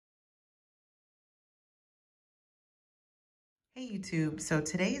Hey YouTube, so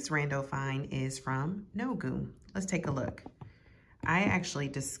today's rando find is from Nogu. Let's take a look. I actually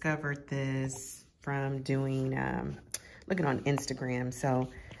discovered this from doing, looking on Instagram. So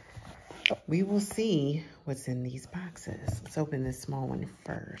we will see what's in these boxes. Let's open this small one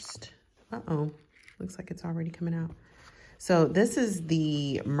first. Uh-oh, looks like it's already coming out. So this is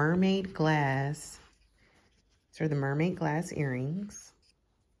the mermaid glass. These are the mermaid glass earrings.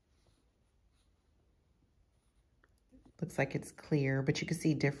 Looks like it's clear, but you can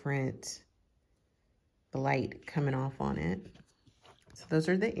see the light coming off on it. So those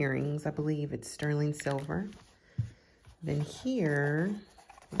are the earrings. I believe it's sterling silver. Then here,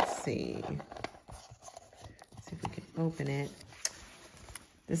 let's see if we can open it.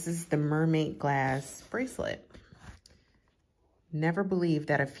 This is the mermaid glass bracelet. Never believe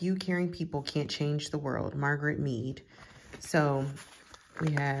that a few caring people can't change the world. Margaret Mead. So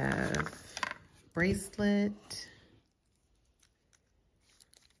we have bracelet.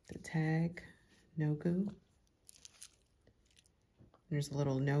 The tag, Nogu. There's a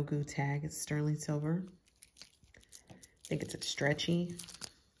little Nogu tag. It's sterling silver. I think it's a stretchy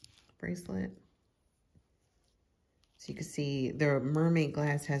bracelet. So you can see the mermaid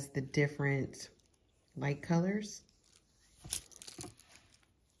glass has the different light colors.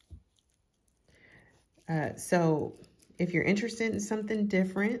 So if you're interested in something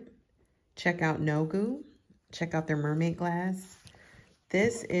different, check out Nogu. Check out their mermaid glass.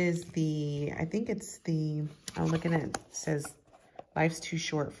 This is I think it's I'm looking at, it says, life's too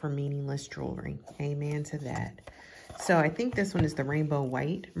short for meaningless jewelry. Amen to that. So I think this one is the rainbow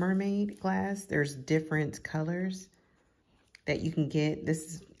white mermaid glass. There's different colors that you can get.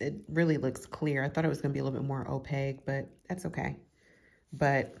 It really looks clear. I thought it was going to be a little bit more opaque, but that's okay.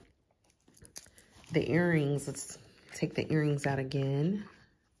 But the earrings, let's take the earrings out again.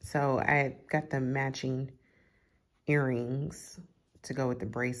 So I got the matching earrings to go with the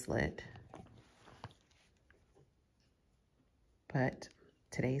bracelet. But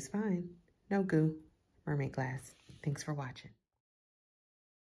today's fine. Nogu Mermaid Glass. Thanks for watching.